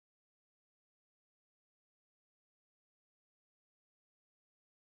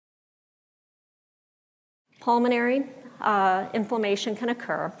Pulmonary inflammation can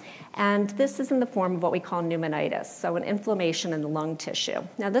occur, and this is in the form of what we call pneumonitis, so an inflammation in the lung tissue.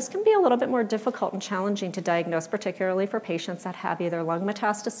 Now, this can be a little bit more difficult and challenging to diagnose, particularly for patients that have either lung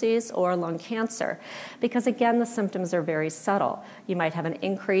metastases or lung cancer, because again, the symptoms are very subtle. You might have an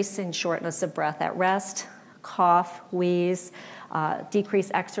increase in shortness of breath at rest, cough, wheeze,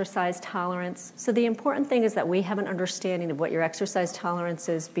 decreased exercise tolerance. So the important thing is that we have an understanding of what your exercise tolerance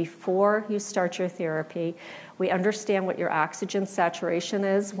is before you start your therapy. We understand what your oxygen saturation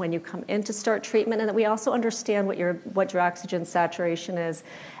is when you come in to start treatment, and that we also understand what your oxygen saturation is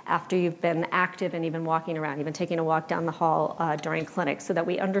after you've been active and even walking around, even taking a walk down the hall during clinic, so that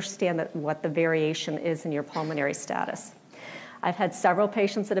we understand what the variation is in your pulmonary status. I've had several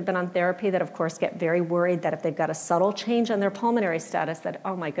patients that have been on therapy that, of course, get very worried that if they've got a subtle change on their pulmonary status, that,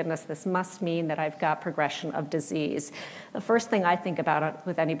 oh my goodness, this must mean that I've got progression of disease. The first thing I think about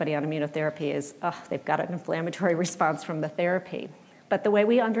with anybody on immunotherapy is, oh, they've got an inflammatory response from the therapy. But the way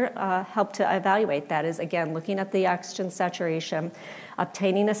we help to evaluate that is, again, looking at the oxygen saturation,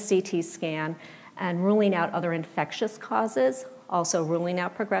 obtaining a CT scan, and ruling out other infectious causes, also ruling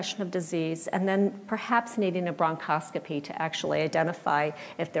out progression of disease, and then perhaps needing a bronchoscopy to actually identify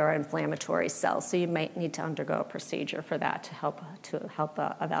if there are inflammatory cells. So you might need to undergo a procedure for that to help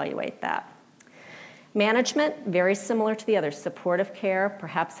evaluate that. Management, very similar to the others. Supportive care,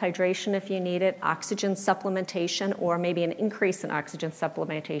 perhaps hydration if you need it, oxygen supplementation, or maybe an increase in oxygen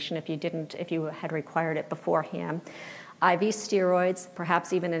supplementation if you had required it beforehand. IV steroids,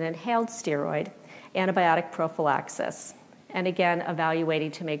 perhaps even an inhaled steroid, antibiotic prophylaxis. And again,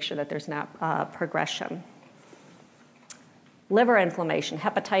 evaluating to make sure that there's not progression. Liver inflammation,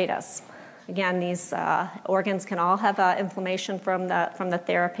 hepatitis. Again, these organs can all have inflammation from the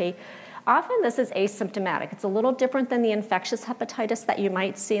therapy. Often this is asymptomatic. It's a little different than the infectious hepatitis that you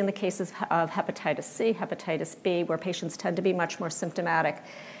might see in the cases of hepatitis C, hepatitis B, where patients tend to be much more symptomatic.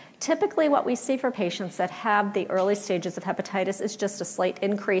 Typically, what we see for patients that have the early stages of hepatitis is just a slight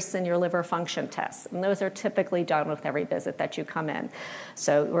increase in your liver function tests, and those are typically done with every visit that you come in.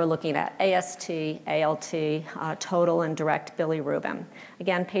 So we're looking at AST, ALT, total and direct bilirubin.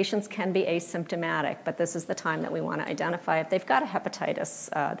 Again, patients can be asymptomatic, but this is the time that we want to identify if they've got a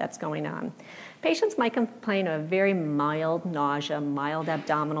hepatitis that's going on. Patients might complain of very mild nausea, mild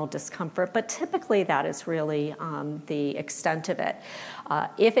abdominal discomfort, but typically that is really the extent of it.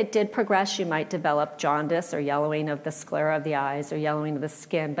 If it did progress, you might develop jaundice or yellowing of the sclera of the eyes or yellowing of the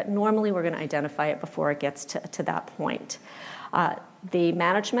skin, but normally we're going to identify it before it gets to that point. The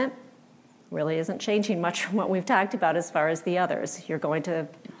management really isn't changing much from what we've talked about as far as the others. You're going to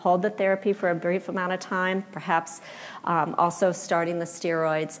hold the therapy for a brief amount of time, perhaps also starting the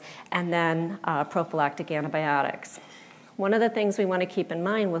steroids, and then prophylactic antibiotics. One of the things we want to keep in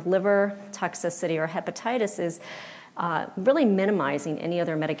mind with liver toxicity or hepatitis is really minimizing any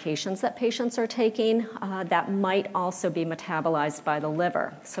other medications that patients are taking that might also be metabolized by the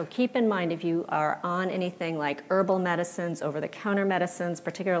liver. So keep in mind, if you are on anything like herbal medicines, over-the-counter medicines,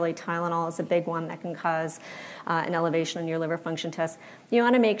 particularly Tylenol is a big one that can cause an elevation in your liver function test, you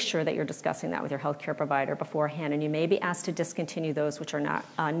want to make sure that you're discussing that with your healthcare provider beforehand, and you may be asked to discontinue those which are not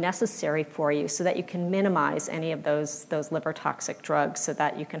necessary for you so that you can minimize any of those liver toxic drugs so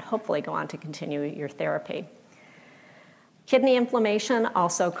that you can hopefully go on to continue your therapy. Kidney inflammation,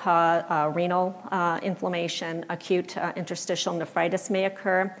 also cause renal inflammation, acute interstitial nephritis may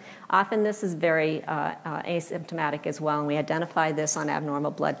occur. Often this is very asymptomatic as well, and we identify this on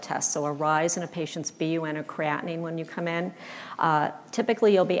abnormal blood tests. So a rise in a patient's BUN or creatinine when you come in.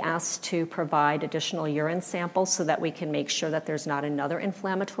 Typically you'll be asked to provide additional urine samples so that we can make sure that there's not another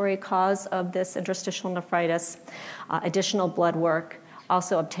inflammatory cause of this interstitial nephritis. Additional blood work.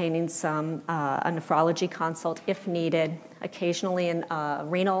 Also obtaining a nephrology consult if needed, occasionally a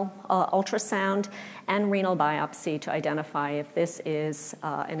renal ultrasound and renal biopsy to identify if this is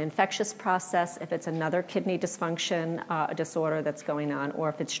an infectious process, if it's another kidney dysfunction disorder that's going on, or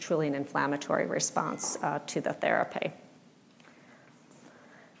if it's truly an inflammatory response to the therapy.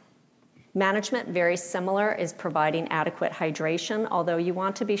 Management, very similar, is providing adequate hydration, although you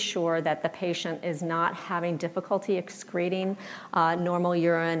want to be sure that the patient is not having difficulty excreting normal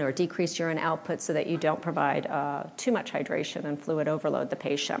urine or decreased urine output so that you don't provide too much hydration and fluid overload the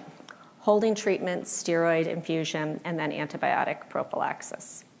patient. Holding treatment, steroid infusion, and then antibiotic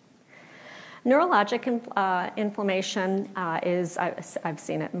prophylaxis. Neurologic inflammation I've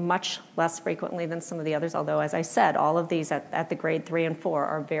seen it much less frequently than some of the others, although, as I said, all of these at the grade 3 and 4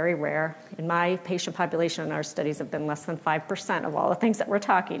 are very rare. In my patient population, in our studies have been less than 5% of all the things that we're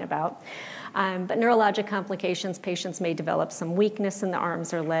talking about. But neurologic complications, patients may develop some weakness in the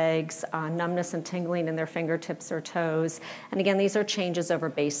arms or legs, numbness and tingling in their fingertips or toes. And again, these are changes over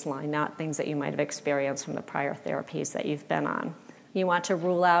baseline, not things that you might have experienced from the prior therapies that you've been on. You want to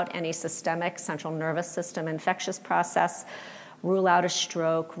rule out any systemic central nervous system infectious process, rule out a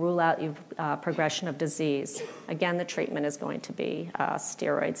stroke, rule out progression of disease. Again, the treatment is going to be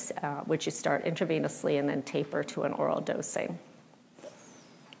steroids, which you start intravenously and then taper to an oral dosing.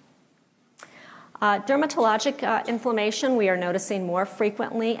 Dermatologic inflammation we are noticing more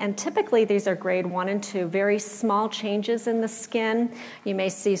frequently, and typically these are grade 1 and 2, very small changes in the skin. You may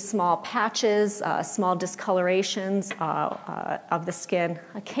see small patches, small discolorations of the skin.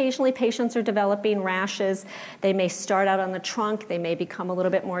 Occasionally patients are developing rashes. They may start out on the trunk. They may become a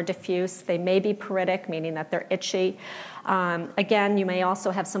little bit more diffuse. They may be pruritic, meaning that they're itchy. Again, you may also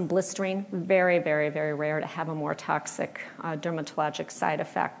have some blistering. Very, very, very rare to have a more toxic dermatologic side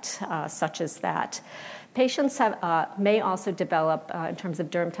effect such as that. Patients may also develop, in terms of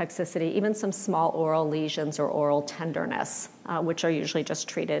derm toxicity, even some small oral lesions or oral tenderness, which are usually just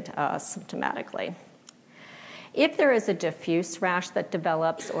treated symptomatically. If there is a diffuse rash that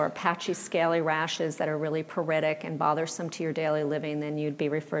develops or patchy, scaly rashes that are really pruritic and bothersome to your daily living, then you'd be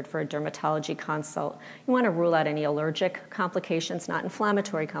referred for a dermatology consult. You want to rule out any allergic complications, not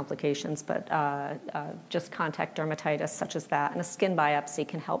inflammatory complications, but just contact dermatitis such as that. And a skin biopsy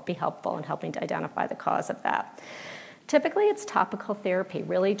can be helpful in helping to identify the cause of that. Typically, it's topical therapy,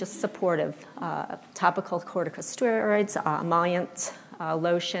 really just supportive. Topical corticosteroids, emollient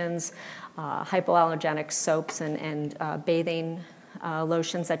lotions, hypoallergenic soaps and bathing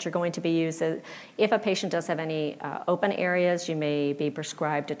lotions that you're going to be using. If a patient does have any open areas, you may be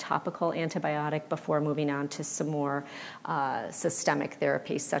prescribed a topical antibiotic before moving on to some more systemic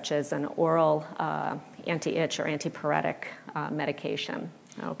therapies, such as an oral anti-itch or antipyretic medication.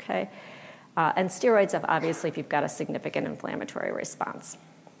 Okay, and steroids, obviously, if you've got a significant inflammatory response.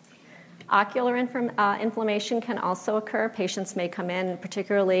 Ocular inflammation can also occur. Patients may come in,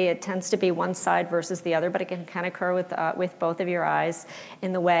 particularly it tends to be one side versus the other, but it can occur with both of your eyes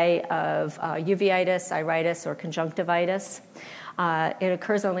in the way of uveitis, iritis, or conjunctivitis. It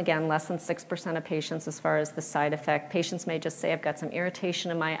occurs on, again, less than 6% of patients as far as the side effect. Patients may just say, I've got some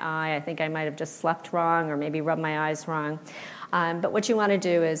irritation in my eye. I think I might have just slept wrong or maybe rubbed my eyes wrong. But what you want to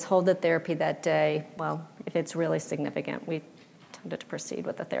do is hold the therapy that day. Well, if it's really significant, we tended to proceed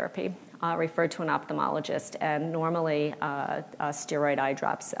with the therapy, referred to an ophthalmologist, and normally steroid eye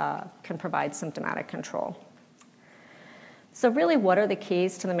drops can provide symptomatic control. So really, what are the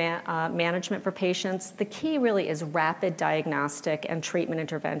keys to the management for patients? The key really is rapid diagnostic and treatment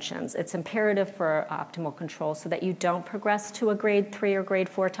interventions. It's imperative for optimal control so that you don't progress to a grade 3 or grade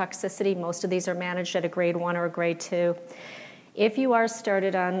 4 toxicity. Most of these are managed at a grade 1 or a grade 2. If you are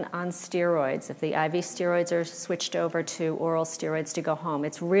started on steroids, if the IV steroids are switched over to oral steroids to go home,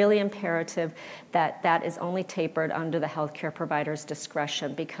 it's really imperative that that is only tapered under the healthcare provider's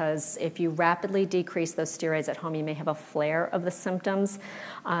discretion, because if you rapidly decrease those steroids at home, you may have a flare of the symptoms.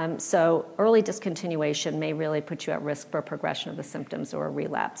 So early discontinuation may really put you at risk for progression of the symptoms or a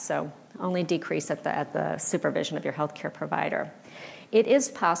relapse. So only decrease at the supervision of your healthcare provider. It is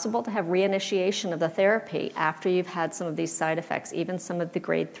possible to have reinitiation of the therapy after you've had some of these side effects, even some of the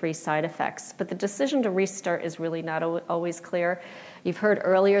grade 3 side effects. But the decision to restart is really not always clear. You've heard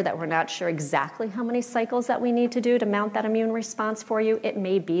earlier that we're not sure exactly how many cycles that we need to do to mount that immune response for you. It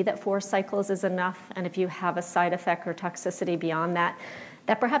may be that 4 cycles is enough, and if you have a side effect or toxicity beyond that,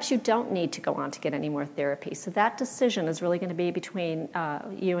 that perhaps you don't need to go on to get any more therapy. So that decision is really going to be between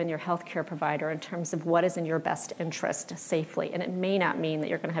you and your healthcare provider in terms of what is in your best interest safely. And it may not mean that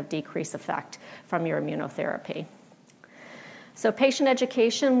you're going to have decreased effect from your immunotherapy. So patient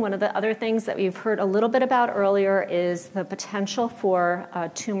education, one of the other things that we've heard a little bit about earlier is the potential for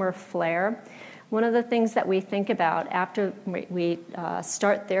tumor flare. One of the things that we think about after we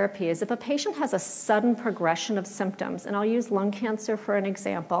start therapy is if a patient has a sudden progression of symptoms, and I'll use lung cancer for an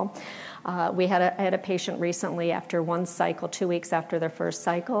example. I had a patient recently after 1 cycle, 2 weeks after their first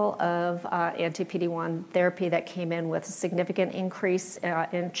cycle of anti-PD-1 therapy that came in with a significant increase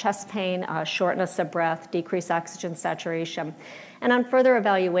in chest pain, shortness of breath, decreased oxygen saturation. And on further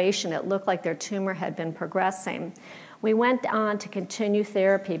evaluation, it looked like their tumor had been progressing. We went on to continue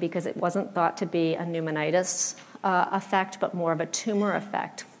therapy because it wasn't thought to be a pneumonitis effect, but more of a tumor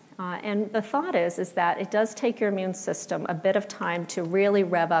effect. And the thought is that it does take your immune system a bit of time to really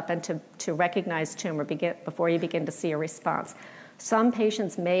rev up and to recognize tumor before you begin to see a response. Some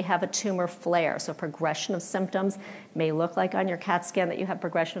patients may have a tumor flare, so progression of symptoms may look like on your CAT scan that you have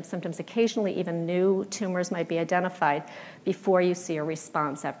progression of symptoms. Occasionally, even new tumors might be identified before you see a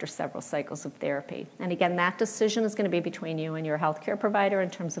response after several cycles of therapy. And again, that decision is going to be between you and your healthcare provider in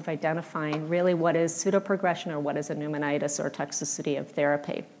terms of identifying really what is pseudoprogression or what is a pneumonitis or toxicity of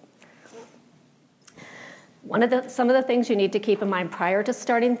therapy. Some of the things you need to keep in mind prior to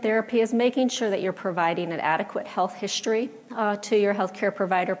starting therapy is making sure that you're providing an adequate health history to your healthcare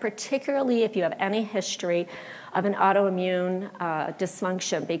provider, particularly if you have any history of an autoimmune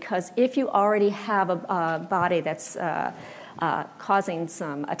dysfunction, because if you already have a body that's causing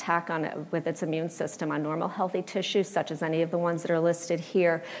some attack on it with its immune system on normal healthy tissues, such as any of the ones that are listed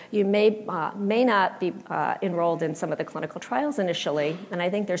here, you may not be enrolled in some of the clinical trials initially, and I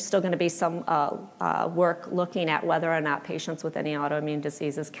think there's still going to be some work looking at whether or not patients with any autoimmune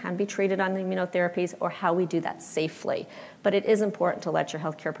diseases can be treated on immunotherapies or how we do that safely. But it is important to let your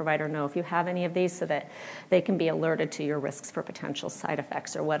healthcare provider know if you have any of these so that they can be alerted to your risks for potential side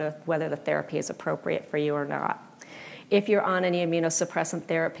effects or whether the therapy is appropriate for you or not. If you're on any immunosuppressant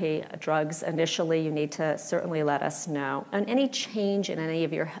therapy drugs initially, you need to certainly let us know. And any change in any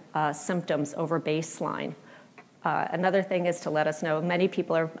of your symptoms over baseline. Another thing is to let us know. Many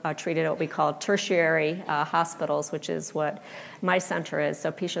people are treated at what we call tertiary hospitals, which is what my center is.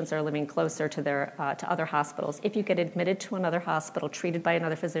 So patients are living closer to other hospitals. If you get admitted to another hospital, treated by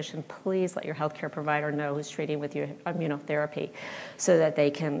another physician, please let your healthcare provider know who's treating with your immunotherapy so that they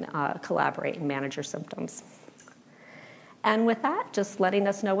can collaborate and manage your symptoms. And with that, just letting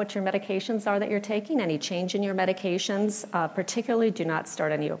us know what your medications are that you're taking, any change in your medications. Particularly, do not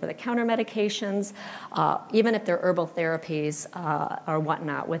start any over-the-counter medications, even if they're herbal therapies or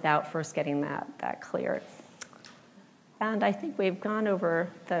whatnot, without first getting that cleared. And I think we've gone over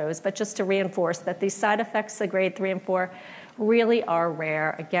those, but just to reinforce that these side effects of grade 3 and 4 really are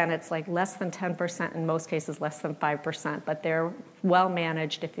rare. Again, it's like less than 10%, in most cases less than 5%, but they're well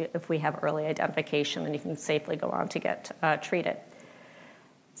managed if we have early identification and you can safely go on to get treated.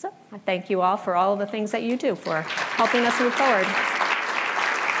 So I thank you all for all of the things that you do for helping us move forward.